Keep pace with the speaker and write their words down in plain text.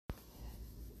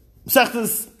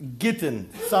Sechtes Gittin,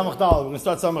 Samach Dal. We're going to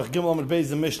start Samach Gimel Amud Beis,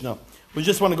 the Mishnah. We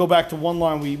just want to go back to one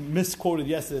line we misquoted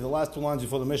yesterday, the last two lines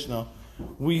before the Mishnah.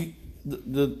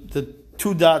 The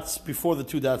two dots before the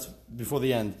two dots before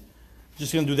the end.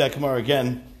 Just going to do that Gemara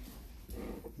again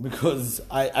because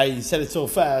I said it so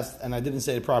fast and I didn't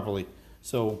say it properly.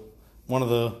 So one of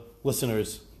the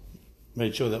listeners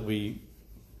made sure that we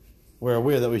were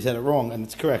aware that we said it wrong and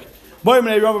it's correct.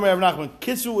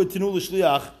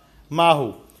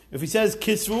 If he says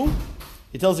kisvu,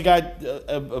 he tells the guy,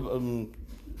 a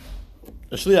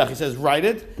shliach, he says, write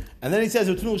it. And then he says,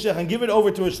 and give it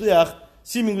over to a shliach,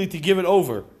 seemingly to give it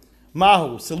over.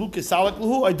 Mahu,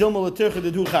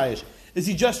 is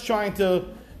he just trying to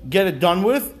get it done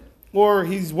with? Or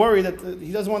he's worried that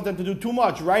he doesn't want them to do too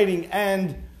much, writing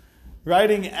and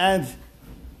giving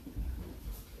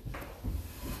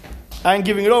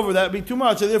it over, that would be too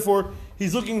much. So therefore,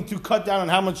 he's looking to cut down on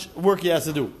how much work he has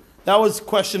to do. That was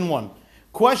question one.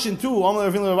 Question two,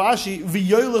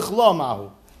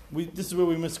 this is where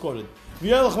we misquoted.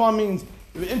 V'yoylech means,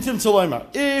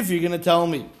 if you're going to tell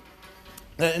me,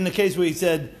 in the case where he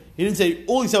didn't say,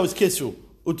 all he said was kisu,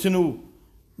 utenu,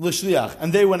 l'shliach,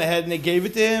 and they went ahead and they gave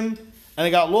it to him, and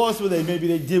it got lost with it, maybe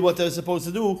they did what they were supposed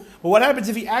to do. But what happens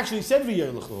if he actually said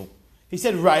v'yoylech? He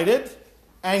said, write it,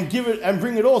 and give it, and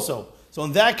bring it also. So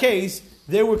in that case,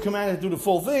 they were commanded to do the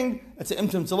full thing. It's an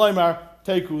imtim tzalaymar.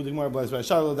 Teiku, the Gemara blessed by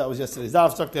Shiloh, that was yesterday's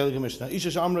daf. Stuck to the Mishnah.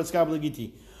 Isha sh'amra tzkabel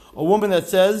giti. A woman that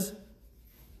says,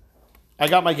 I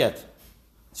got my get.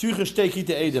 Tzricha shtei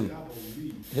kite edem.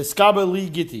 Hiskabel li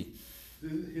giti.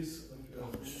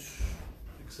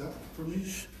 Accept for me?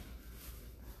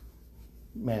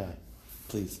 May I?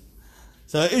 Please.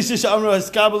 So, Isha sh'amra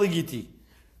hiskabel li giti.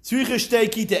 Tzricha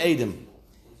shtei kite edem.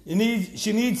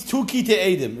 She needs two kite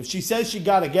edem. If she says she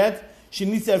got a get, she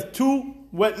needs to have two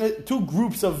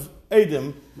groups of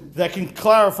Edom that can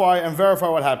clarify and verify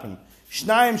what happened.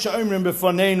 Shnayim sha'omrim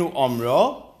b'fanenu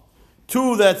amra.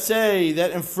 Two that say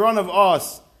that in front of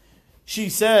us, she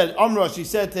said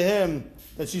to him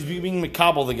that she's being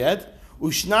mikabel the get.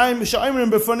 Ushnayim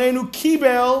sha'omrim b'fanenu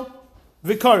kibel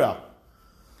v'kara.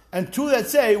 And two that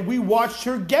say we watched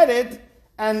her get it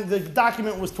and the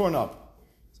document was torn up.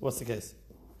 So what's the case?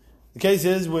 The case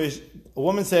is where a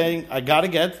woman saying, I got a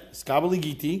get, skabeli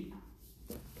giti,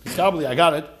 skabeli, I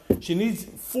got it. She needs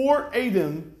 4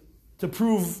 Edom to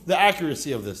prove the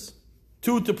accuracy of this.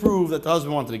 2 to prove that the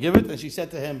husband wanted to give it, and she said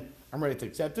to him, I'm ready to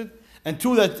accept it. And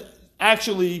 2 that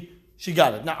actually she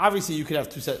got it. Now, obviously, you could have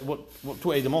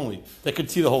 2 Edom only that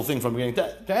could see the whole thing from beginning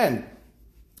to end,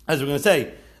 as we're going to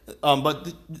say.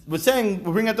 But we're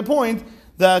bringing at the point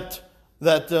that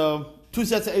 2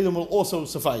 sets of Edom will also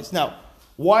suffice. Now,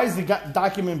 why is the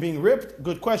document being ripped?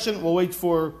 Good question. We'll wait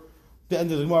for the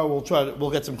end of the Gemara. We'll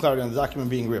get some clarity on the document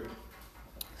being ripped.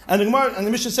 And the Gemara and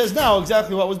the Mishnah says now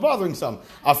exactly what was bothering some.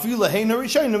 It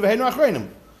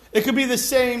could be the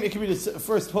same. It could be the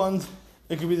first ones.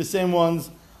 It could be the same ones.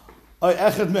 It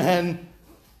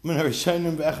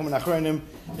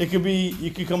could be,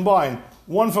 you could combine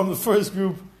one from the first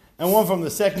group and one from the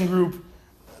second group.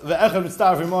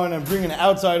 And bring an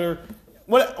outsider.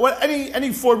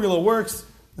 Any formula works.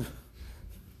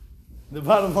 The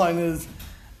bottom line is,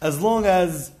 as long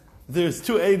as there's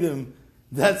 2 Edom,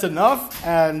 that's enough.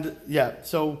 And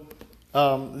so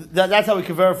that's how we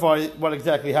can verify what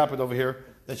exactly happened over here,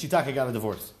 that Shitaka got a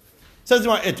divorce. Says the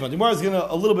Gemara Itma. The Gemara is going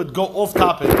to a little bit go off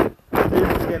topic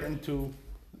to get into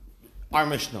our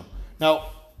Mishnah.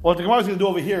 Now, what the Gemara is going to do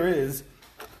over here is,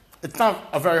 it's not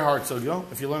a very hard sugya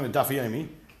if you learn it Daf Yomi.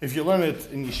 If you learn it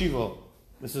in Yeshiva,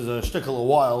 this is a shtickle a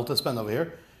while to spend over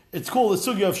here. It's called the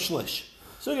sugya of shlish.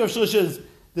 Sugya of shlish is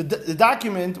the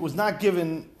document was not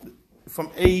given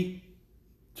from A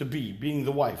to B, being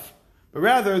the wife, but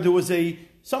rather there was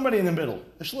somebody in the middle,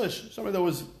 a shlish, somebody that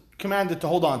was commanded to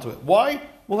hold on to it. Why?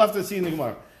 We'll have to see in the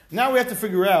Gemara. Now we have to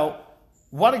figure out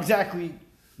what exactly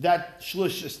that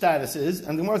shlish status is,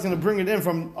 and the Gemara is going to bring it in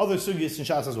from other sugyas in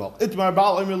Shas as well. We're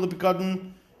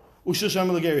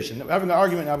having an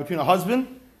argument now between a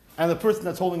husband and the person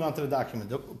that's holding on to the document,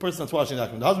 the person that's watching the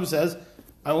document. The husband says,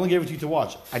 I only gave it to you to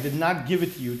watch. I did not give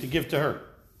it to you to give to her.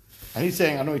 And he's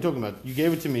saying, I know what you're talking about. You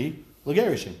gave it to me,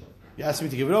 l'gerishim. You asked me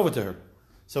to give it over to her.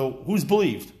 So who's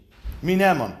believed? Me,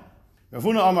 Neiman. Rav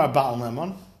Huna Amar Baal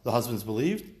Neiman, the husband's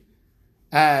believed.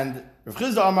 And Rav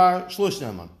Chizda Amar Shlush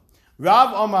Neiman. Rav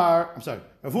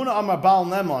Huna Amar Baal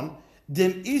Neiman,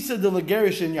 Dim Isa de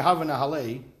l'gerishim Yahavana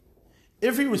Halei.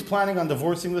 If he was planning on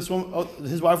divorcing this woman,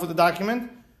 his wife with the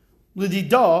document,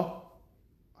 l'dida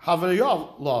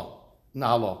Havayah law.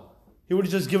 Nahala. He would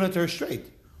have just given it to her straight.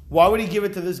 Why would he give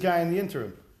it to this guy in the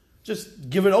interim? Just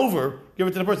give it to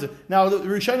the person. Now, the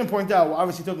Rishonim point out, we're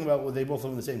obviously talking about where they both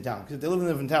live in the same town. Because if they live in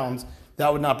different towns,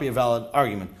 that would not be a valid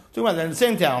argument. Talking about that in the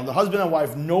same town, the husband and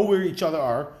wife know where each other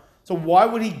are. So why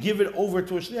would he give it over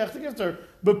to a shliach to give to her?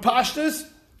 But pashtus,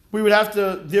 we would have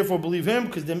to therefore believe him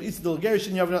because then it's the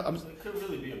delegation. You have it could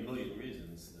really be a million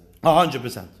reasons.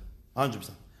 100%.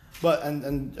 But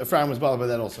and Ephraim was bothered by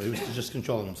that also. He was just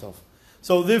controlling himself.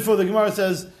 So therefore, the Gemara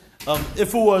says,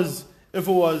 if it was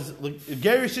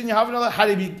Gerishin, you have another. Had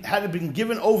it been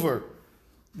given over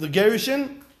the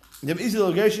Gerishin, the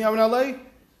Gerishin you have another.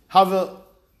 Have a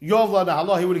Yovla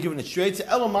Nahalah, he would have given it straight. To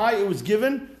Elamai, it was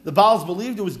given. The Baals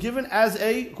believed it was given as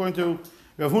according to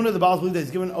Rav Huna, the Baals believed that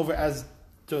it's given over as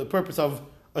to the purpose of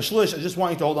a shlish. I just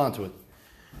want you to hold on to it.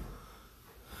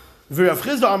 Rav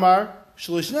Chizda Amar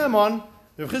Shlish Neiman.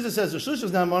 Rav Chizda says the shlish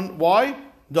is Neiman. Why?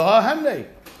 Daha Hemnei.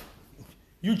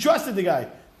 You trusted the guy.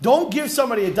 Don't give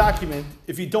somebody a document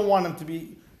if you don't want him to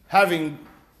be having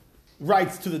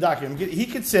rights to the document. He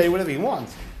could say whatever he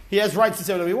wants. He has rights to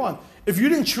say whatever he wants. If you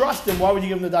didn't trust him, why would you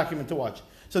give him the document to watch?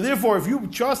 So therefore, if you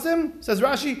trust him, says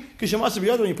Rashi,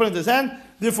 when you put it in his hand,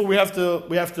 therefore we have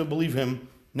to believe him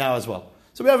now as well.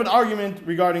 So we have an argument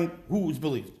regarding who is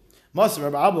believed. Rabbi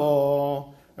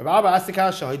Abba asked the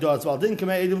kasha,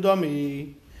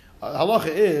 halacha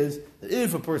is that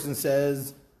if a person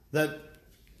says that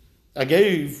I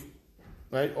gave,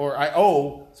 right, or I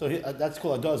owe, so that's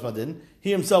called adas badin. He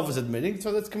himself is admitting,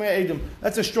 so that's kamei edim.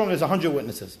 That's as strong as 100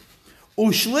 witnesses.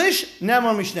 Ushlish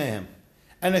neman mishnehem,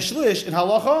 and a shlish in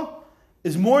halacha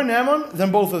is more neman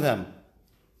than both of them.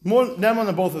 More neman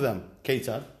than both of them.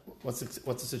 Ketzad. What's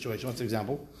the situation? What's the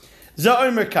example?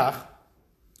 Za'oy merkach,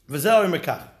 v'za'oy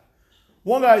merkach.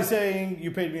 One guy is saying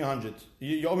you paid me 100,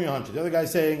 you owe me 100. The other guy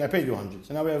is saying I paid you 100.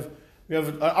 So now we have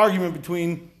an argument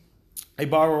between a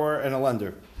borrower and a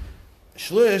lender.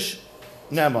 Shlish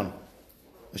neman.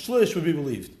 The shlish would be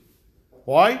believed.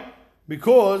 Why?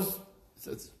 Because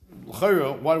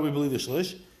why do we believe the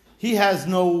shlish? He has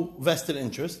no vested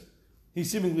interest. He's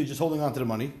seemingly just holding on to the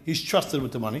money. He's trusted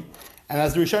with the money. And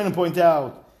as the Rishonim point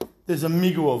out, there's a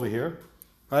migu over here,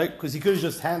 right? Because he could have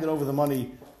just handed over the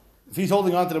money. If he's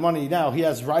holding on to the money now, he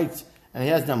has rights and he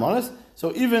has nemanis.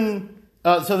 So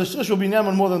so the shlish will be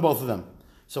neman more than both of them.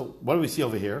 So what do we see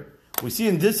over here? We see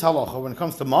in this halacha, when it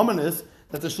comes to mamanis,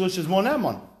 that the shlish is more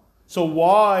neman. So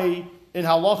why in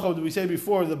halacha did we say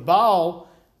before the Baal,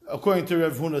 according to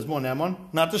Rav Huna, is more neman,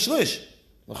 not the shlish?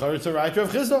 It's a raya to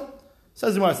Rav Chizda.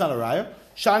 Says the Gemara, it's not a raya.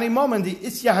 Shani maman the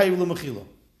isyahay l'mechila.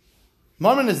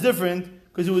 Maman is different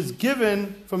because it was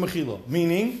given for mechila.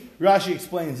 Meaning, Rashi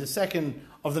explains the second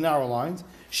of the narrow lines.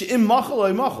 She'im machal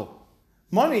oy machal.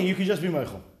 Money, you could just be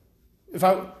mechal. If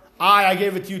I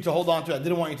gave it to you to hold on to, I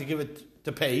didn't want you to give it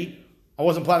to pay. I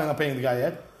wasn't planning on paying the guy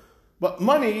yet. But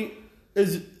money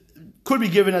could be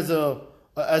given as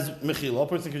mechila. A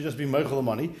person could just be mechal the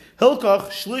money. Hilkach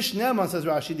shlish neman, says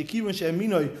Rashi, the kivun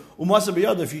she'eminoy umasa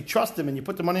b'yada. If you trust him and you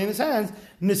put the money in his hands,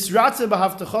 nisratze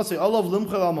b'havtachase olav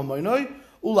limchal al mamoinoi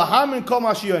ulahamin kol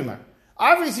mashiyomer.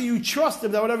 Obviously, you trust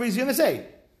him that whatever he's going to say.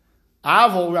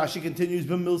 Avol, Rashi continues,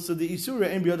 b'milsa the isura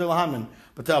in b'yada lahamin.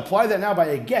 But to apply that now by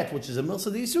a get, which is a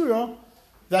milsa the isura,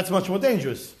 that's much more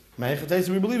dangerous. We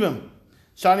believe him.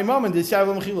 Shani maman this yav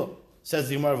l'mechila. Says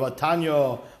the Gemara of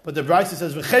Tanya, but the Brisa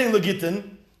says v'chein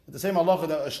legittin. The same halacha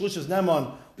that a shlish's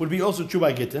neman would be also true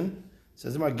by Gittin.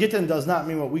 Says the Gemara, Gittin does not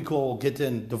mean what we call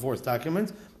Gittin divorce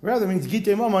documents. Rather, it means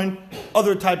Gitte maman,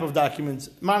 other type of documents.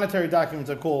 Monetary documents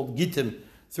are called Gittin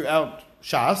throughout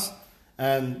Shas,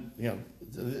 and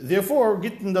therefore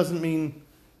Gittin doesn't mean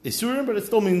isurim, but it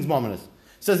still means mamanis.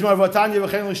 Says the Gemara of Tanya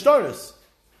v'chein l'shtaris.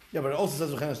 Yeah, but it also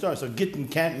says v'chein l'shtaris. So Gittin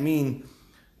can't mean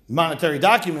monetary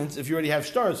documents if you already have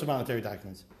stars for monetary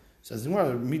documents. Says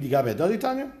Midi Gabe Dadi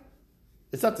Tanya.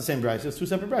 It's not the same price, it's two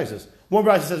separate prices. One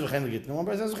price says V'chein Gittin, and one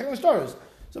price says V'chein stars.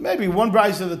 So maybe one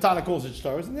price of the Tana calls it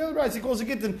stars, and the other price he calls it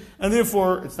Gittin, and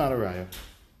therefore it's not a raya.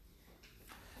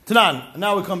 Tanan,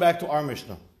 now we come back to our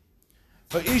Mishnah.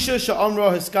 Va'isha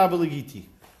sha'amra hiskaba legiti.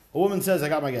 A woman says, I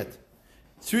got my get.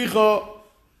 Tzricha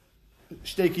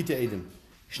shtei kitei edim.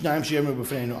 Shnayim she'emru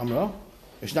b'fneinu amra.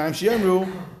 Shnayim she'emru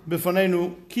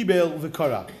b'fneinu kibel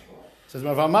v'kara. Says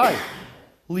Mavamai,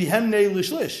 lihemnei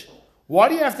l'shlish. Why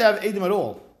do you have to have edim at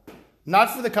all?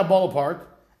 Not for the Kabbalah part,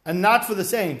 and not for the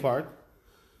saying part,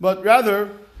 but rather,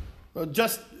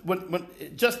 just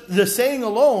the saying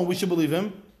alone, we should believe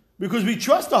him, because we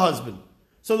trust the husband.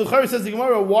 So the Chari says to the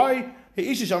Gemara, why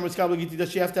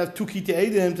does she have to have two kitei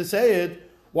edim to say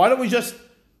it? Why don't we just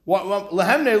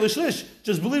lehemnei l'shlish?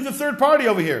 Just believe the third party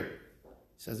over here.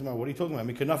 Says the Gemara, what are you talking about?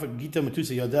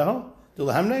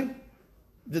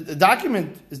 The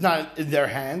document is not in their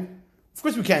hand. Of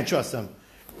course we can't trust them.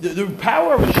 The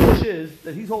power of a shlish is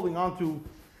that he's holding on to.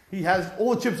 He has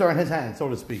all the chips are in his hand, so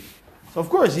to speak. So of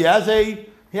course he has an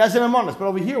amonis. But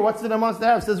over here, what's the amonis to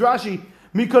have? Says Rashi,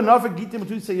 Mika nafik gitim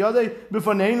tu seyade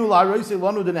b'faneinu la'aroi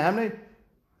seilanu denehemne.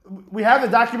 We have a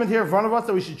document here in front of us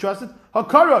that we should trust it.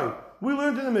 Hakaroi. We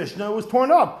learned in the Mishnah it was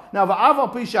torn up. Now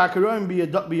va'aval pisha hakaroim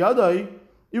biyadai.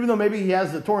 Even though maybe he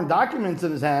has the torn documents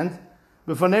in his hand,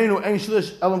 b'faneinu ein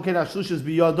shlish elam kein shlish is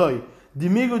biyadai.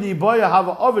 Dimigu di boya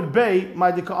hava ovid bay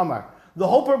my dika amar. The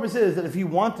whole purpose is that if he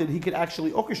wanted, he could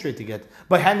actually orchestrate the get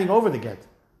by handing over the get.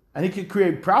 And he could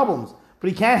create problems. But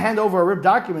he can't hand over a ripped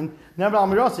document. Once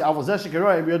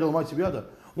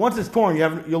it's torn,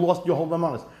 you lost your whole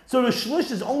nemanis. So the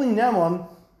shlish is only neman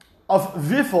of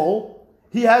Vifel.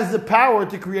 He has the power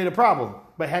to create a problem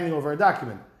by handing over a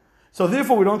document. So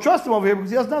therefore, we don't trust him over here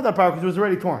because he doesn't have that power because it was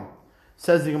already torn.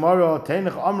 Says the Gemara,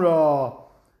 Teinach Amra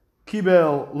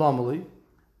Kibel Lamali.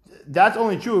 That's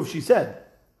only true if she said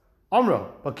Amra,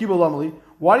 but Kibel Lamali.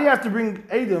 Why do you have to bring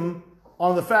Adam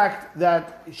on the fact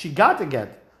that she got the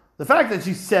get? The fact that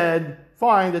she said,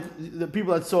 fine, that the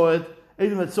people that saw it,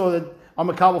 Adam that saw it, I'm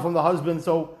a kabbalah from the husband,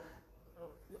 so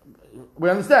we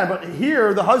understand. But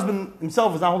here, the husband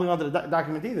himself is not holding on to the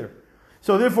document either.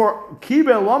 So therefore,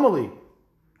 Kibel Lamali.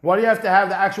 Why do you have to have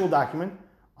the actual document?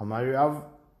 Amarava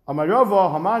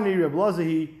Hamani Reb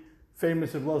Lazahi,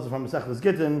 famous Reb Lazahi from Masechtas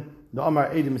Gittin, the Amar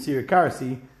Edim Masira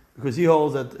Karasi, because he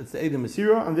holds that it's the Edim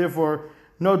Masira, and therefore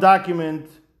no document,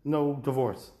 no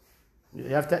divorce. You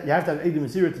have to have Edim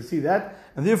Masira to see that,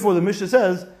 and therefore the Mishnah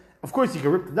says, of course you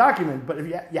can rip the document, but if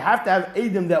you have to have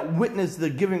Edim that witness the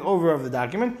giving over of the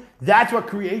document, that's what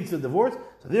creates the divorce.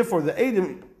 So therefore the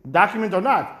Edim, document or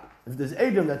not, if there's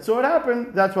Edim that saw it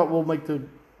happen, that's what will make the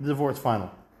divorce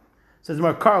final. Says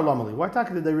the Kar Lamali. Why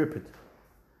did they rip it?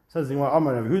 Says the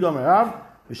Amar Rav Yehuda Amar Rav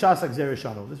B'shas Gzeres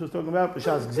Shanu. This was talking about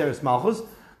B'shas Gzeres Malchus.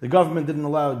 The government didn't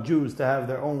allow Jews to have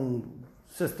their own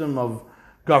system of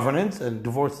governance, and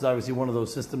divorce is obviously one of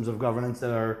those systems of governance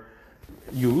that are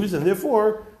used, and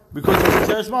therefore, because of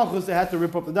Gzeres Malchus, they had to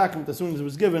rip up the document as soon as it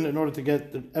was given in order to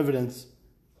get the evidence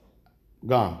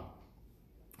gone.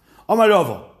 Amar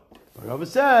Rava. Rava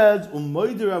says,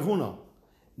 Umaydir Ravuna.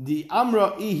 The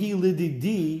Amra Ihi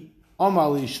Lididi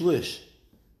Amali Shlish.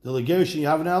 The Legerish you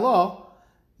have in Allah.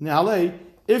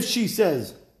 If she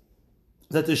says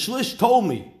that the Shlish told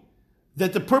me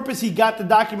that the purpose he got the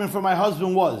document from my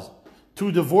husband was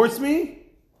to divorce me,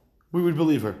 we would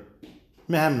believe her.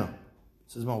 Mehemna.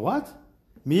 Says, what?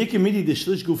 In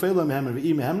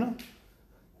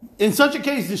such a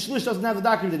case, the Shlish doesn't have the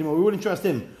document anymore. We wouldn't trust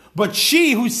him. But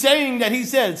she who's saying that he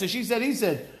said, so she said, he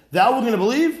said, that we're going to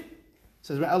believe?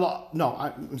 Says, no,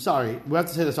 I'm sorry. We have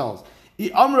to say this all.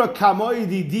 If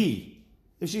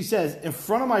she says, in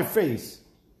front of my face,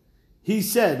 he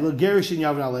said, my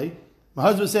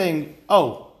husband's saying,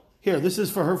 oh, here, this is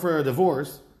for her for a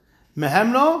divorce.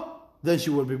 Mehemno, then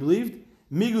she would be believed.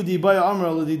 Because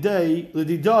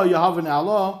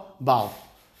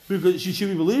she should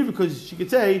be believed because she could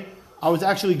say, I was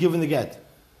actually given the get.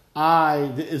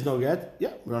 There is no get.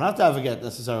 Yeah, we don't have to have a get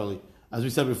necessarily, as we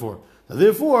said before. So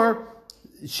therefore,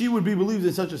 she would be believed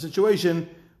in such a situation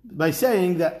by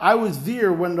saying that I was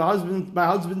there when my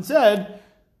husband said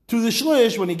to the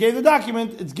shlish, when he gave the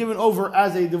document, it's given over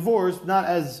as a divorce, not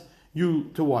as you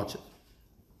to watch it.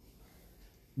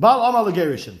 Baal Amal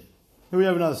Gerishin. Here we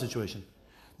have another situation.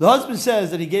 The husband says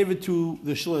that he gave it to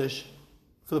the shlish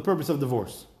for the purpose of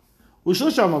divorce.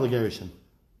 Ushlish Amal Gerishin.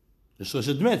 The shlish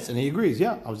admits and he agrees,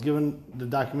 yeah, I was given the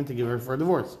document to give her for a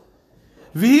divorce.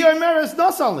 Vihi Meres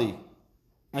Nasali.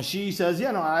 And she says,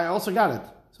 yeah, no, I also got it.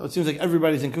 So it seems like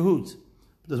everybody's in cahoots.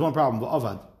 But there's one problem,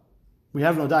 Avad. We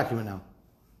have no document now.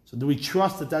 So do we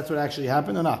trust that that's what actually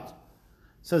happened or not?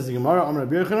 Says the Gemara, Amar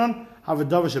Rabbi Yochanan, have a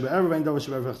davar shebe'erev, davar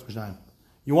shebe'erev.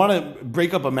 You want to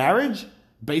break up a marriage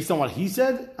based on what he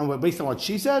said and based on what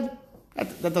she said?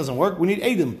 That doesn't work. We need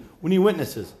Adam. We need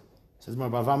witnesses. Says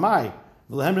V'amai,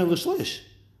 v'lehem l'shlish.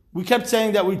 We kept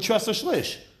saying that we trust a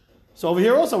shlish. So over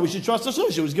here also, we should trust a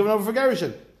shlish. It was given over for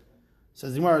Gerushin.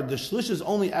 Says the Gemara, the shlish is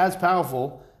only as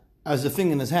powerful as the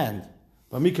thing in his hand.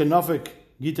 He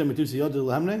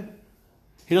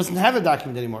doesn't have a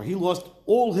document anymore. He lost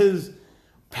all his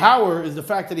power is the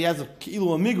fact that he has a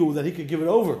kilu amigu that he could give it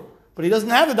over. But he doesn't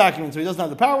have the document, so he doesn't have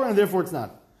the power, and therefore it's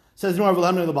not. Says the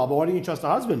Gemara, but why don't you trust a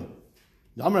husband?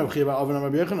 A husband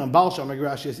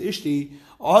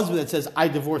that says, I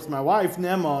divorced my wife,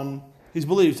 Neiman, he's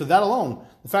believed. So that alone,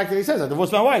 the fact that he says, I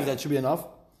divorced my wife, that should be enough.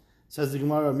 Says the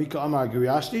Gemara, Mika Amar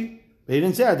Giriashti, but he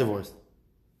didn't say I divorced.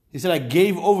 He said I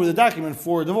gave over the document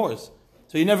for a divorce.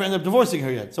 So he never ended up divorcing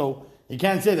her yet. So he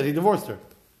can't say that he divorced her.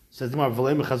 Says the Gemara,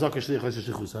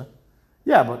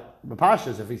 Yeah, but the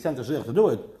Pashas, if he sent a shliach to do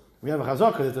it, we have a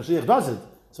chazaka that the shliach does it.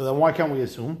 So then why can't we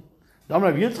assume?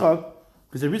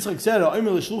 Because the Yitzchak said,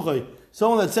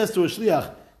 someone that says to a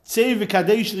shliach, "Tzei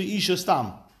v'kadesh li isha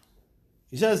stam."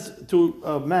 He says to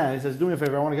a man, he says, "Do me a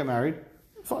favor, I want to get married.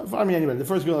 Find me anybody." The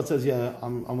first girl that says, "Yeah,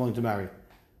 I'm willing to marry."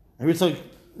 And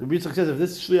Yitzchak says, if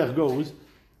this shliach goes,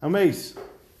 amaze,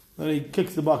 then he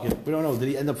kicks the bucket. We don't know. Did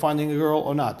he end up finding a girl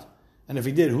or not? And if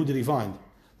he did, who did he find?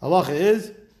 Halacha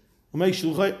is,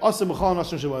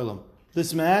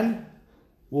 this man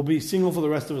will be single for the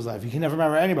rest of his life. He can never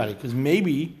marry anybody because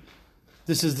maybe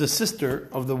this is the sister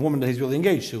of the woman that he's really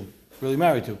engaged to, really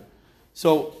married to.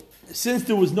 So, since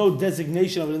there was no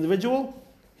designation of an individual,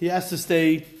 he has to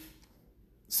stay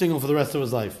single for the rest of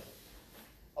his life.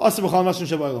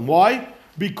 Why?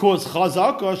 Because the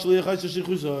chazaka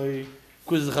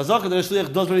that a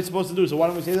shliach does what he's supposed to do. So why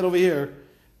don't we say that over here?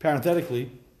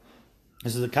 Parenthetically,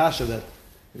 this is a kasha that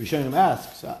Rishonim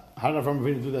asks, how did Avraham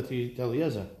Avinu do that to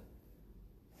Eliezer?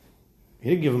 He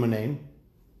didn't give him a name.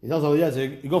 He tells Eliezer,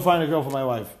 you go find a girl for my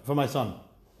wife, for my son.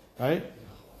 Right?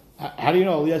 How do you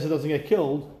know Eliezer doesn't get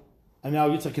killed and now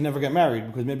Yitzchak can never get married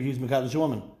because maybe he's Mekadosh a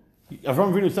woman?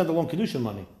 Avraham Avinu sent along Kedushin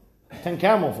money. 10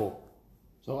 camel full.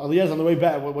 So Eliezer on the way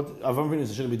back, what Avraham Avinu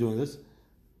shouldn't be doing this.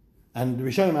 And the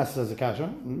Rishonim asks as a kasha,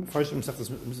 first Mesechtas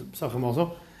Pesachim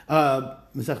also,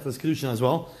 Mesechtas Kedushin as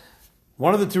well.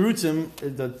 One of the terutzim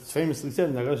that's famously said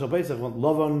in the Rosh Pesach,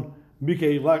 Lavan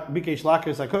Bikei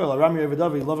Shlakir Sakoil, Rami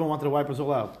Evidavi, Lavan wanted to wipe us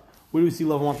all out. Where do we see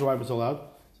Lavan wanted to wipe us all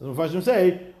out? So the Mepharshim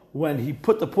say, when he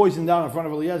put the poison down in front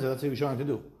of Eliezer, that's what he was trying to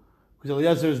do. Because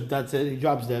Eliezer, that's it, he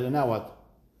drops dead, and now what?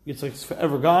 It's like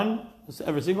forever gone, it's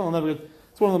forever single, and never get.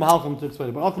 It's one of the Mahalchim to explain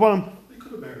it. But I'll come on. He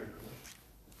could have married.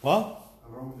 What?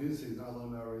 Avraham Avinu says not allowed to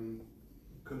marry.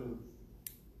 Could have.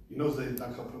 He knows they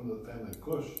not come from the family of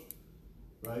Cush,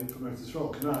 right? From Eretz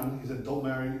Yisrael, Canaan. He said, "Don't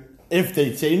marry." If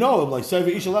they say no, like Seva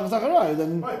Isha Lach Zachariah,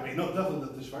 then right. But you know definitely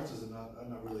that the Schwarzes are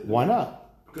not related. Why not?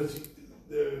 Because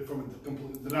they're from a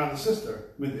complete. They're not a sister.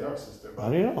 I mean, they are a sister. But how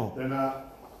do you know? They're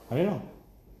not. How do you know?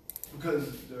 Because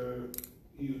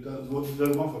he doesn't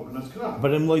want from, and that's Canaan.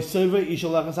 But in Seva Isha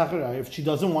Lach Zachariah, if she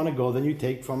doesn't want to go, then you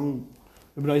take from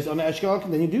on the Eshkel,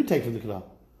 and then you do take from the Canaan.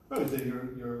 Right, then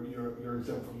you're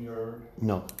exempt from your.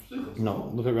 No.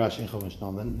 Look at Rashi and Chumash.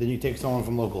 No, then you take someone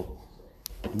from local.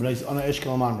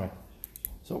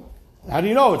 So how do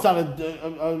you know it's not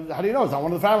how do you know it's not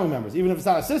one of the family members? Even if it's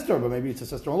not a sister, but maybe it's a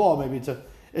sister-in-law, maybe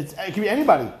it can be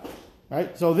anybody,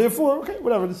 right? So therefore, okay,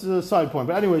 whatever. This is a side point,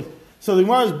 but anyways. So the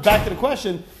Gemara is back to the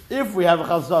question: if we have a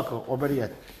chazaka, or better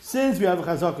yet, since we have a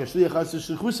chazaka,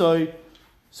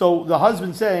 so the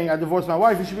husband saying, "I divorced my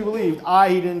wife," he should be believed.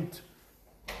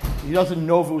 He doesn't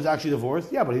know if it was actually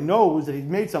divorced. Yeah, but he knows that he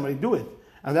made somebody do it.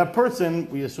 And that person,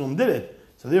 we assume, did it.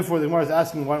 So therefore, the Gemara is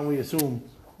asking, why don't we assume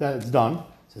that it's done?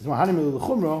 It says,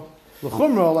 l'chumra,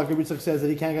 like Rabbi says, that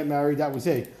he can't get married, that we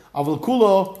say.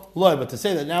 But to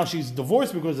say that now she's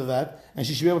divorced because of that, and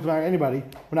she should be able to marry anybody,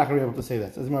 we're not going to be able to say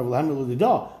that. Says, but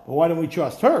why don't we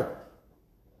trust her?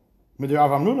 Based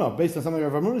on something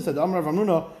Rav Amnuna said,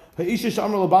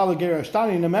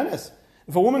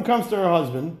 if a woman comes to her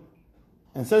husband,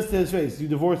 and says to his face, "You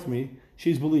divorced me,"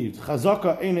 she's believed.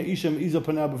 Chazaka eina isham iza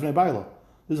paneh b'fnei baila.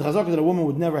 There's a chazaka that a woman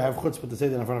would never have chutzpah to say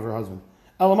that in front of her husband.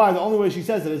 Elamai, the only way she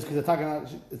says it is because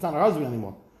it's not her husband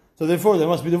anymore. So therefore, they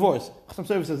must be divorced. Chasam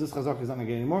Sofer says this chazaka is not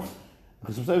again anymore.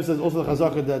 Chasam Sofer says also the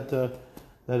chazaka that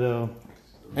eina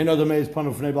damei is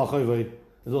panu b'fnei bal chayvei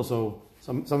is also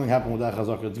something happened with that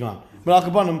chazaka. It's gone. But al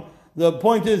kabanim, the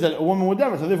point is that a woman would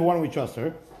never. So therefore, why don't we trust her?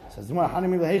 It says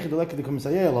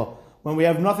when we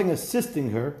have nothing assisting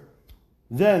her,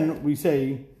 then we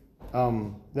say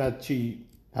that she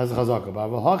has a chazaka.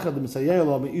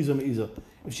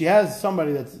 If she has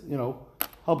somebody that's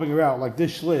helping her out, like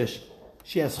this shlish,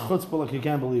 she has chutzpah like you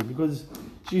can't believe, because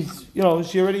she's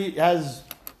she already has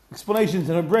explanations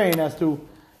in her brain as to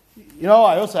I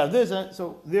also have this, and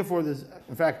so therefore there's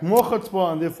in fact more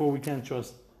chutzpah, and therefore we can't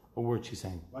trust a word she's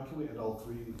saying. Why can't we add all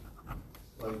three,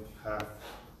 like half?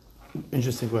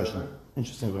 Interesting question.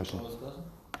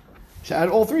 Should add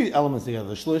all three elements together: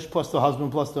 the shlish plus the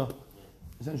husband plus the.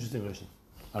 It's an interesting question.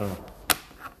 I don't know.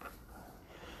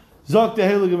 Zok the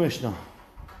Heilige Mishnah.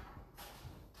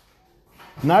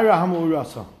 Naira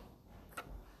Hamurasa.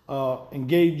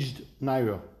 Engaged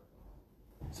Naira.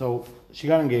 So she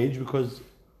got engaged because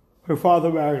her father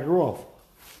married her off.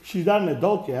 She's not an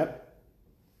adult yet,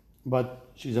 but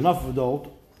she's enough of an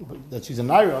adult that she's a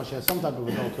Naira. She has some type of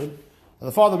adulthood. And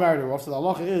the father married her off. So the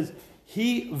halacha is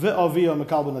he ve'avia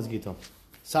mekalban as gita.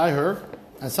 Sai her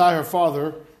and Sai her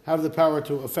father have the power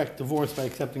to effect divorce by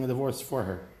accepting a divorce for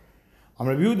her.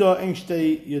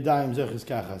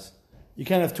 You you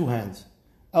can't have two hands.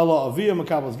 Ella avia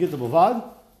makabel's gita bavad,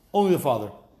 only the father.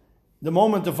 The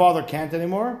moment the father can't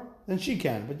anymore, then she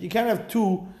can. But you can't have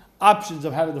two options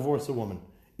of how to divorce a woman.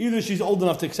 Either she's old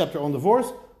enough to accept her own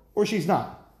divorce, or she's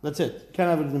not. That's it. You can't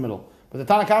have it in the middle. But the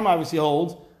Tanna Kama obviously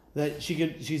holds that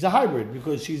she's a hybrid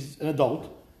because she's an adult,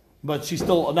 but she's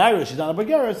still an Irish, she's not a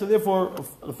Bulgarian, so therefore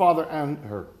the father and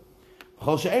her.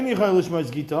 Side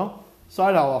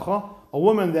halacha, a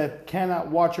woman that cannot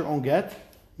watch her own get,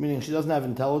 meaning she doesn't have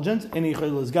intelligence,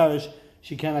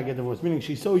 she cannot get divorced. Meaning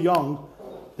she's so young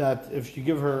that if you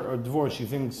give her a divorce, she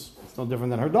thinks it's no different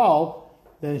than her doll,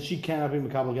 then she cannot be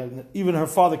Makabal get. Even her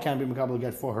father can't be Makabal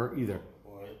get for her either.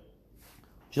 Why?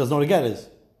 She doesn't know what a get is.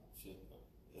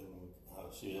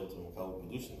 How's she able to Makabal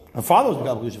Kedushin then? Her father was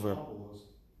Makabal Kedushin for her.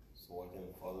 So why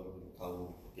can't the father be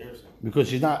Makabal Gerson? Because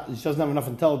she doesn't have enough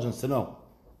intelligence to know.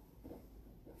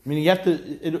 Meaning you have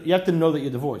to know that you're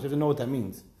divorced. You have to know what that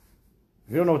means.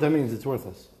 If you don't know what that means, it's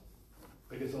worthless.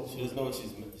 I guess also She doesn't know that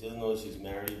she's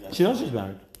married. She knows she's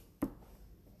married.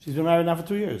 She's been married now for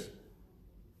 2 years.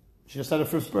 She just had her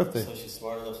first birthday. So she's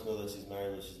smart enough to know that she's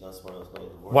married, but she's not smart enough to know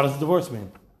the divorce. What does divorce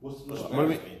mean? what's What does the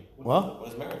marriage do we- mean? What? What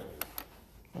does marriage mean?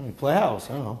 I mean, play house.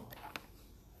 I don't know.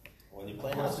 When you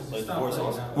play house, you play divorce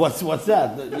also. What's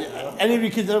that? Any of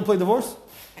your kids ever play divorce?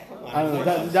 I don't know.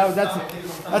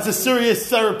 That's a serious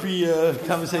therapy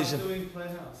conversation.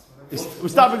 We're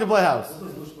stopping to play house. What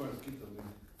does Lushmar's Gita mean?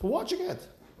 To watch again.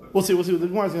 We'll see. The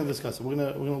Gemara's going to discuss it. We're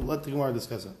gonna let the Gemara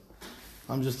discuss it.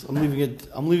 I'm leaving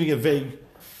it vague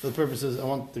for the purposes. I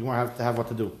want the Gemara to have what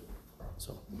to do.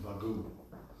 So Bagu.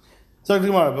 the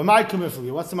Gemara. But my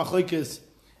commitment, what's the machlokes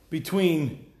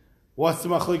between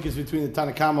the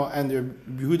Tanna Kama and the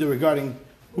Yehuda regarding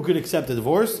who could accept a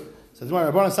divorce? So the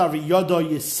Gemara, Rabbanan Sarvi Yada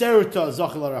Yeserta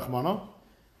Zachila Rachmana.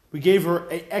 We gave her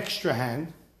an extra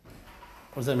hand.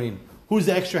 What does that mean? Who's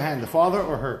the extra hand, the father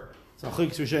or her? So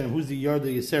who's the Yada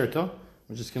Yeserta?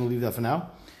 We're just going to leave that for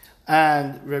now.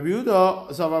 And Rabbi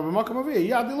Yehuda, so Rabbi Makam Avi,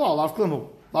 Yadillah, Lav Klimu.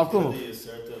 Is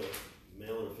Serta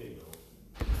male or female?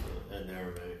 In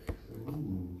Aramaic.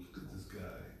 Ooh, look at this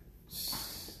guy.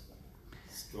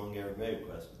 Strong Aramaic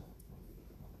question.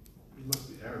 He must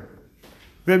be Arabic.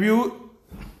 Rabbi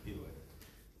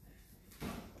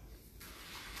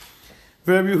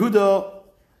Yehuda,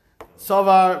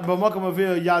 Savar B'Makam Avi,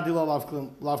 Yadillah,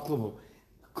 Lav Klimu.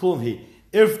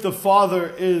 If the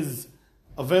father is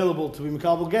available to be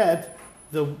Makabel get,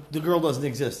 the girl doesn't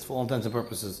exist for all intents and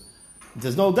purposes. If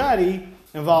there's no daddy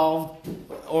involved,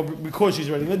 or because she's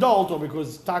already an adult, or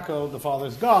because Taco, the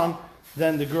father's gone,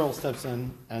 then the girl steps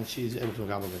in and she's able to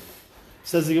Makabel get.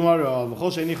 Says the Gemara,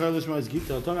 V'chol she'eni chayil lishma is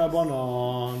gita, Tana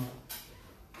Abanon.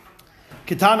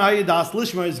 Kitana hayidas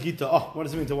lishma is gita. Oh, what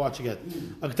does it mean to watch a get?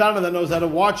 A kitana that knows how to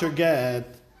watch or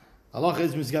get, Allah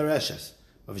is misgareshes.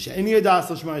 But she'eni hayidas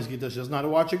lishma is gita, she doesn't know how to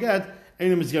watch or get,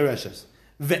 ain't misgareshes.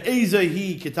 Ve'eza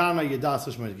hi kitana yadas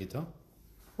lishma gita.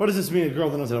 What does this mean? A girl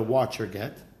that knows how to watch her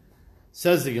get.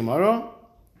 Says the Gemara,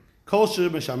 Kol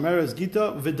she'mishameres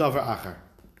gita v'davar achar.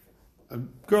 A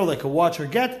girl that can watch her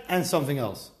get and something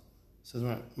else. Says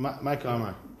Mike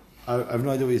Amar. I have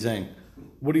no idea what he's saying.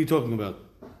 What are you talking about?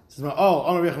 Says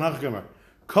Amar Rech Nachkamar.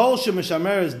 Kol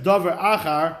she'mishameres davar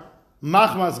achar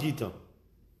machmas gita.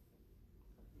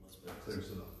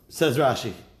 Says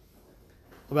Rashi.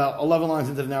 About 11 lines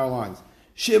into the narrow lines.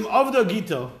 Shim avda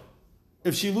gita,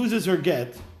 if she loses her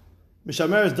get,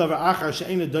 mishameres davar achar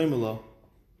she'ena doimela,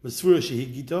 v'svura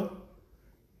shehi gita.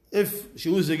 If she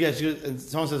loses her get, and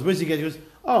someone says, "Where's the get?" She goes,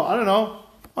 "Oh, I don't know.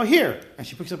 Oh, here." And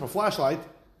she picks up a flashlight.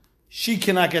 She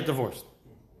cannot get divorced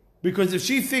because if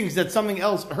she thinks that something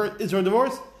else is her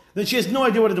divorce, then she has no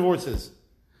idea what a divorce is.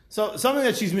 So something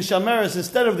that she's mishameres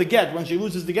instead of the get when she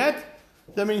loses the get,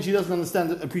 that means she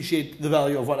doesn't appreciate the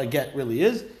value of what a get really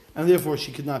is, and therefore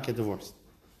she could not get divorced.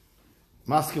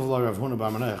 Couldn't have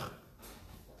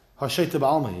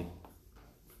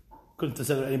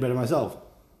said it any better myself.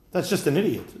 That's just an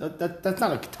idiot. That's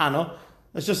not a katana.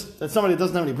 That's somebody that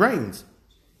doesn't have any brains.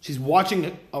 She's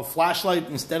watching a flashlight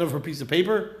instead of her piece of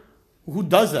paper. Who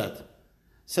does that?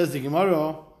 Says the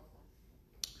Gemara.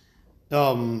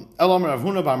 Elam Rav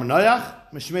Huna bar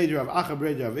Menayach, Mishmei Rav Acha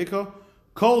Brei Rav Iko,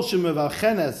 Kol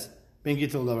shemevalchenes ben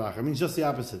Gittin Lavracha. It means just the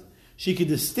opposite. She could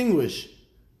distinguish.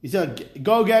 He said,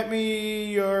 "Go get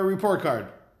me your report card,"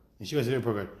 and she goes to the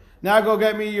report card. Now go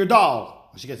get me your doll.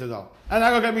 And she gets her doll. And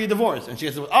now go get me your divorce. And she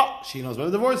gets divorced. Oh, she knows what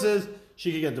a divorce is.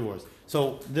 She can get divorced.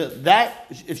 So that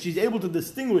if she's able to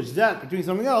distinguish that between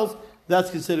something else, that's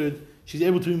considered she's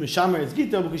able to be mishamer as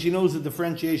gita because she knows the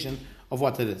differentiation of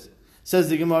what it is. Says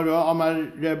the Gemara, Amar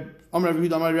Reb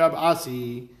Yehuda Amar Reb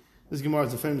Asi. This Gemara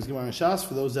is a famous Gemara in Shas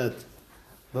for those that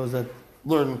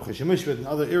learn Choshen Mishpat in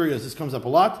other areas, this comes up a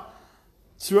lot.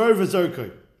 Tzroy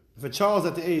v'zorkoi. If a child's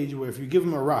at the age where if you give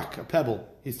him a rock, a pebble,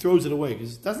 he throws it away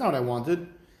because that's not what I wanted.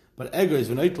 But egois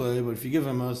v'noitloi. But if you give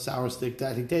him a sour stick,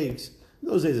 that he takes. In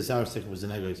those days, a sour stick was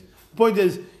an egois. The point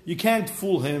is, you can't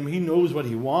fool him. He knows what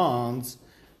he wants.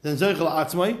 Then zeichel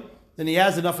atzmai. Then he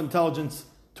has enough intelligence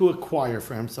to acquire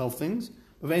for himself things.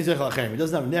 But he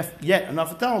doesn't have yet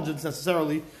enough intelligence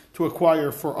necessarily to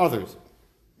acquire for others.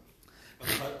 A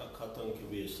katan can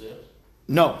be a sir?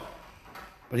 No.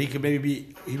 But he could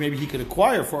maybe he could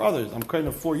acquire for others. I'm kind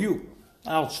of for you.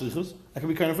 I can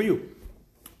be kind of for you.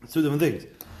 It's two different things.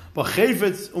 But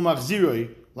chayfetz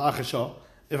umachziroi la'achasha.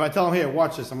 If I tell him, here,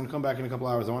 watch this, I'm going to come back in a couple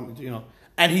hours, I want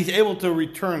and he's able to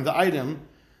return the item,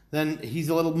 then he's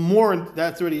a little more,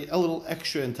 that's already a little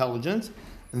extra intelligence.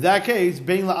 In that case,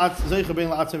 then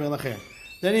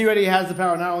he already has the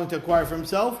power not only to acquire for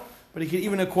himself, but he can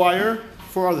even acquire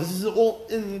for others. This is all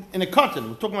in a cotton.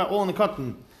 We're talking about all in a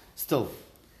cotton still.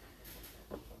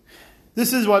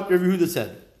 This is what Rabbi Yehuda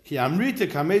said. Ki amrita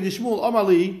kamei d'shmuel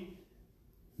amali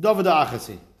David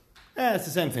achasi. It's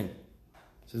the same thing.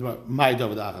 This is what my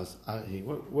David achas.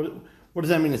 What does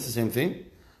that mean? It's the same thing.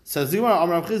 Says the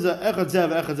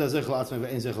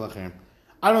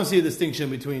I don't see a distinction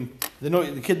between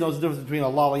the kid knows the difference between a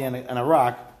lolly and a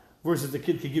rock versus the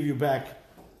kid could give you back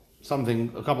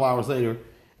something a couple hours later.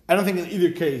 I don't think in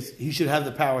either case he should have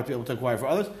the power to be able to acquire for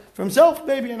others. For himself,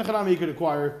 maybe in a Chanami he could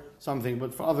acquire something,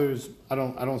 but for others, I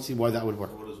don't see why that would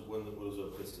work. What does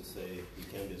Rav Chisda say he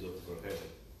can't be zoked for a parent?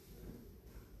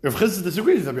 Rav Chisda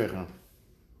disagrees with Rabbi Yochanan.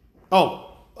 Oh.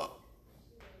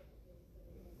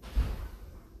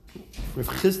 Rav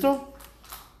Chisda?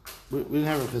 We didn't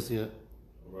have Rav Chisda yet.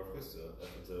 Rav Chisda.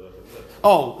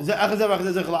 Oh,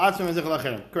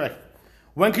 correct.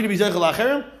 When could he be zeichel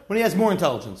acherim? When he has more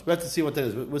intelligence. We have to see what that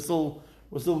is. We're still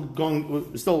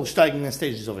steiging the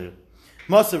stages over here.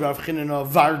 Master Rav Chinena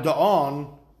Varda'an.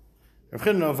 Rav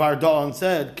Chinena Varda'an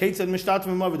said, Kate said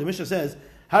Mishtatim Mavi. The Mishnah says,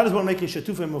 how does one make a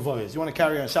shatufim mavoyas? You want to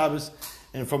carry on Shabbos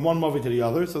and from one mavi to the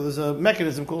other. So there's a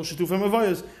mechanism called shatufim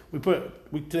mavoyas.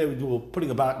 Today we do putting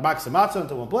a box of matzah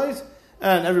into one place,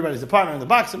 and everybody's a partner in the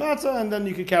box of matzah, and then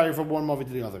you can carry from one mavi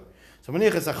to the other. So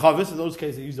Maniach is a chavis. In those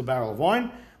cases, they use a barrel of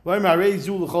wine. But how is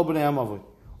he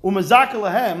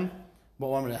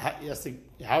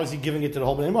giving it to the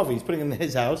whole bnei mavi? He's putting it in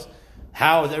his house.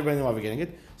 How is everybody in the mavi getting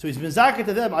it? So he's mezakeh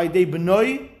to them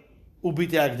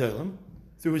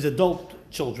through his adult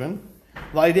children,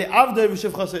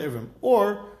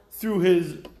 or through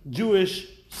his Jewish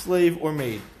slave or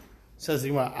maid. Says the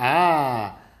Gemara,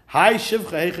 hi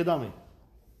shivcha heichadami.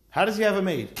 How does he have a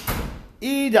maid?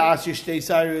 If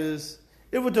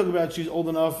we're talking about she's old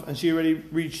enough and she already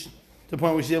reached the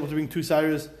point where she's able to bring 2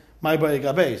 cyrus, my boy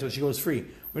gabe, so she goes free.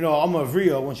 We know Amma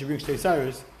Avriya, when she brings 2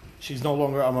 cyrus, she's no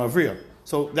longer Amma Avriya.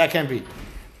 So that can't be.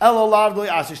 Elo lavdoi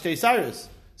asish 2 cyrus.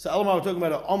 So Elma, we're talking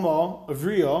about an Amma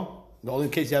Avriya. The only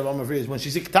case you have Amma Avriya is when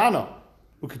she's a Ketana.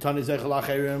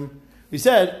 We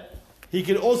said he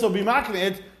could also be making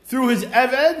it through his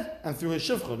Eved and through his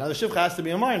Shivcha. Now the Shivcha has to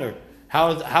be a minor.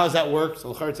 How does that work?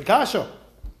 So it's a kasha.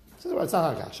 So it's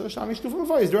not a kasha. Shani Shtufim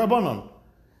Avayis, the Rabbanon.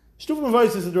 Shtufim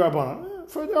Avayis is the Rabbanon.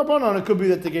 For the Rabbanon, it could be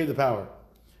that they gave the power.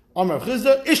 Amar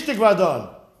Chizda, Ishtik Vadan.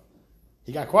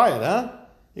 He got quiet, huh?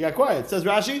 He got quiet. Says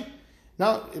Rashi.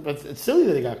 Now, but it's silly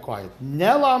that he got quiet.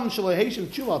 Nelam Shalaheshim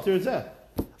Chuvah Tirzeh.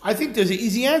 I think there's an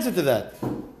easy answer to that.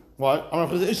 What? Amar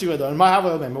Chizda, Ishtik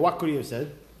Vadan. What could he have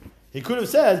said? He could have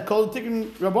said, Kol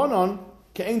Tikkun Rabbanon,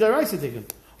 Ke'en Daraisa Tikkun.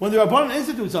 When the Rabbanon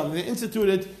institute something, they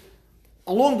instituted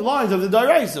along the lines of the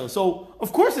Daraisa. So,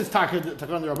 of course it's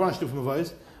Takar on the Rabbanon Shtufim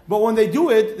Avayis. But when they do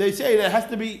it, they say that it has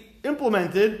to be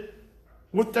implemented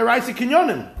with the Raisa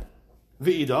Kinyonim.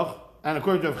 V'idach. And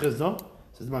according to Rav Chisda,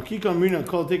 says, Makika Mirna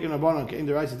Kol Tikkun Rabbanon Ke'en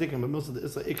Daraisa Tikkun, but Milsa the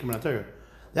Isla Ikim Natera.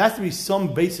 There has to be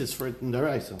some basis for it in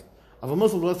Daraisa. Of a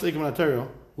Muslim, let's take Ikim Natera,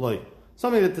 loy.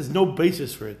 Something that there's no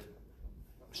basis for it.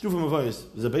 Shtufim Avayis.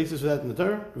 There's a basis for that in the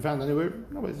Torah? We found anywhere?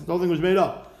 No basis. The whole thing was made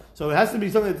up. So it has to be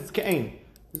something that's Ke'en.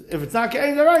 If it's not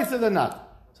Ke'en Daraisa, then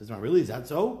not. So it's not really, is that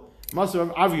so? Master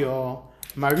of Avio,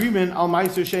 Marimin al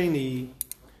Maiser Sheni.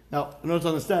 Now, in order to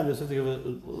understand this, I have to give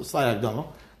a slight akdama.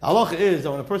 The halacha is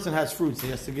that when a person has fruits, he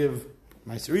has to give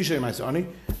Maiser Rishon, Maiser Ani,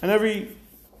 and every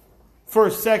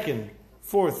first, second,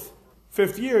 fourth,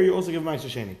 fifth year, you also give Maiser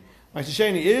Sheni. Maiser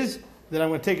Sheni is that I'm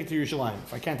going to take it to Yerushalayim.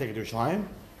 If I can't take it to Yerushalayim,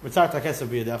 what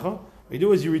you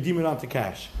do is you redeem it onto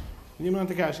cash. Redeem it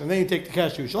onto cash. And then you take the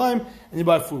cash to Yerushalayim and you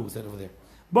buy food with it over there.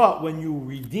 But when you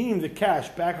redeem the cash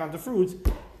back onto fruits,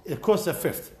 it costs a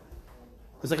fifth.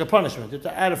 It's like a punishment. You have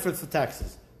to add a fifth for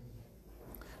taxes.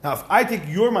 Now, if I take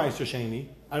your Meister Sheni,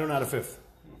 I don't add a fifth.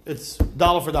 It's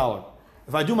dollar for dollar.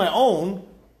 If I do my own,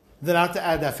 then I have to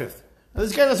add that fifth. Now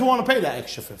this guy doesn't want to pay that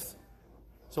extra fifth.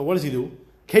 So what does he do?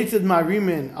 Ketzad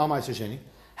marimin al ma'aser sheni.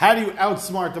 How do you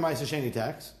outsmart the ma'aser sheni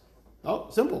tax? Oh,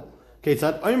 simple.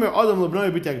 Ketzad omer adam lebnoy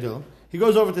b'tegdilim. He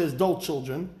goes over to his adult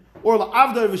children, or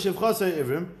la'avdai v'shivchasei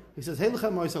ivrim. He says, "Hey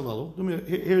lechem ma'aser lalu.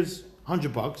 Here's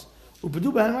 $100.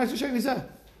 Upedu b'han ma'aser sheni zeh."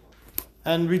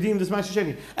 And redeem this ma'aser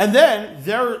sheni. And then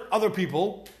there are other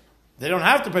people. They don't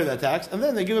have to pay that tax, and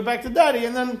then they give it back to daddy,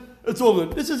 and then it's all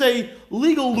good. This is a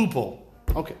legal loophole.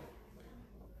 Okay.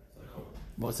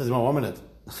 Well, it says, 1 minute.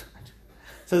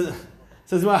 says,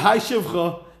 hi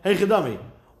shivcha, hey chedami.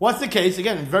 What's the case?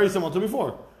 Again, very similar to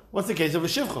before. What's the case of a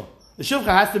shivcha? The shivcha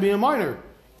has to be a minor.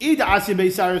 Ida asya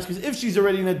beisaris, because if she's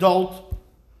already an adult,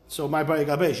 so my bari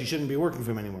gabe, she shouldn't be working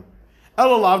for him anymore.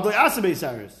 Elolav do asya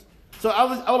beisaris. So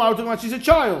we're talking about she's a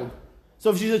child. So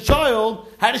if she's a child,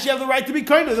 how does she have the right to be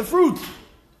kind of the fruit?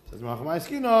 Says which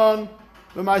is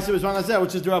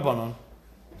Rabbanon.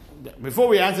 Before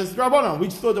we answer, it's Rabbanon. We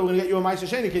just thought that we're going to get you a Ma'aser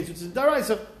Sheni case, which is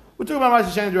Daraisa. We're talking about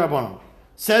Ma'aser Sheni Rabbanon.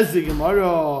 Says the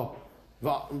Gemara,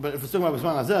 but if we're talking about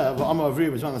B'zman Hazeh, V'Amar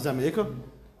Avri B'zman Hazeh Me'ikah,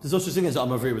 there's also thing as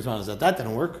Amar Avri B'zman Hazeh. That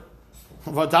didn't work.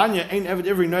 V'Tanya ain't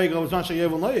every Noyeg B'zman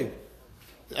Sheyev Noyeg,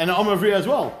 and Amar Avri as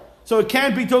well. So it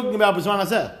can't be talking about B'zman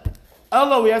Hazeh.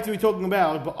 Allah, we have to be talking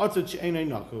about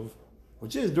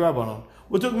which is Drabanon.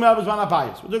 We're talking about B'zman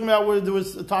HaPayis. We're talking about where there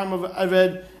was a time of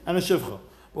Aved and a Shivcha.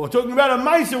 But we're talking about a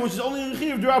Meiser, which is only in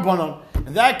the of Drabanon.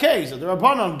 In that case, the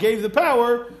Drabanon gave the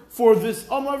power for this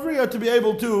Amavriya to be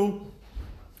able to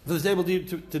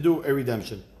do a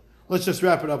redemption. Let's just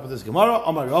wrap it up with this Gemara.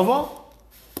 Amar Rava.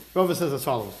 Rava says as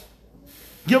follows.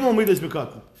 Gimel Midas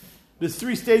B'Katan. There's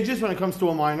 3 stages when it comes to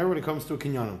a minor, when it comes to a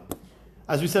Kinyanim.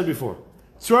 As we said before.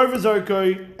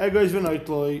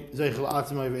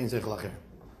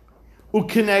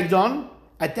 Ukenegdon,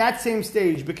 at that same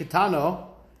stage, B'Ketano,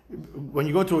 when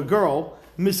you go to a girl,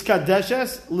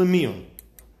 Miskadeshes Lemiyun.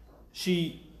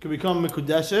 She can become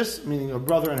Mikudeshes, meaning her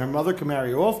brother and her mother can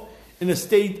marry her off, in a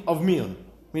state of Miyun,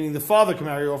 meaning the father can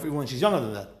marry her off even when she's younger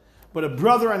than that. But a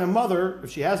brother and a mother,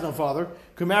 if she has no father,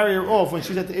 can marry her off when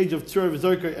she's at the age of Tzur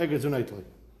V'Zoykei Egez Unaitli.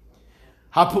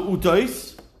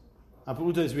 Ha'pu'utais,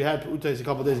 we had Pu'utais a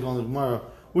couple of days ago on the Gemara,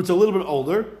 which is a little bit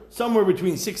older, somewhere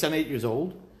between 6 and 8 years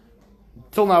old.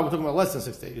 Till now, we're talking about less than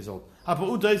 6 to 8 years old. They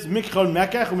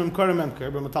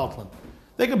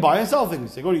can buy and sell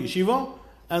things. They go to yeshiva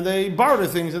and they borrow the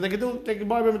things that they can do. They can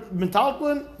buy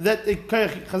mentalplan that they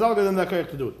chazal give them that koyach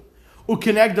to do it.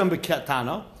 Ukenegdam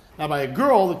beketana. Now, by a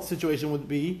girl, the situation would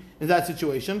be in that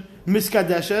situation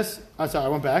miskadeshes. I'm sorry, I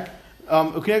went back.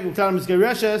 Ukenegdam beketana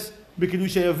miskareshes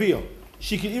b'kedushay avio.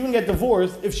 She could even get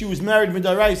divorced if she was married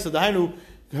midaraisa. The hainu,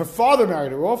 her father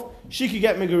married her off. She could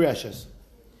get migareshes.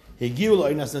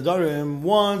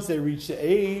 Once they reach the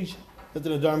age that the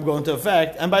nadarim go into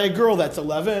effect, and by a girl that's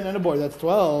 11 and a boy that's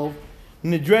 12,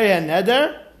 nidreya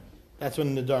neder, that's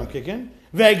when the nadarim kick in.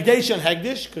 Ve'egdesh and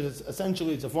hegdish, because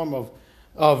it's a form of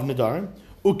nadarim.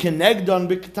 Ukenegdon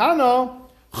b'ktano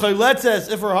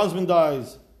chayletzes, if her husband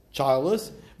dies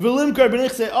childless. V'limkar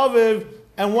b'nichse aviv,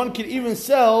 and one can even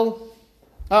sell.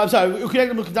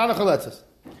 Ukenegdon b'ktano chayletzes.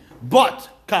 But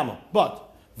v'limkar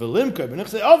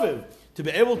b'nichse aviv. To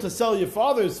be able to sell your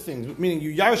father's things, meaning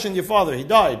you yarshin your father, he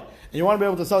died, and you want to be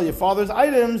able to sell your father's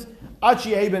items,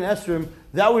 achi ben esrim,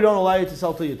 that we don't allow you to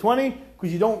sell till you're 20,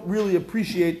 because you don't really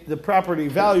appreciate the property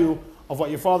value of what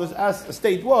your father's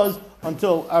estate was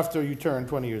until after you turn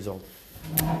 20 years old.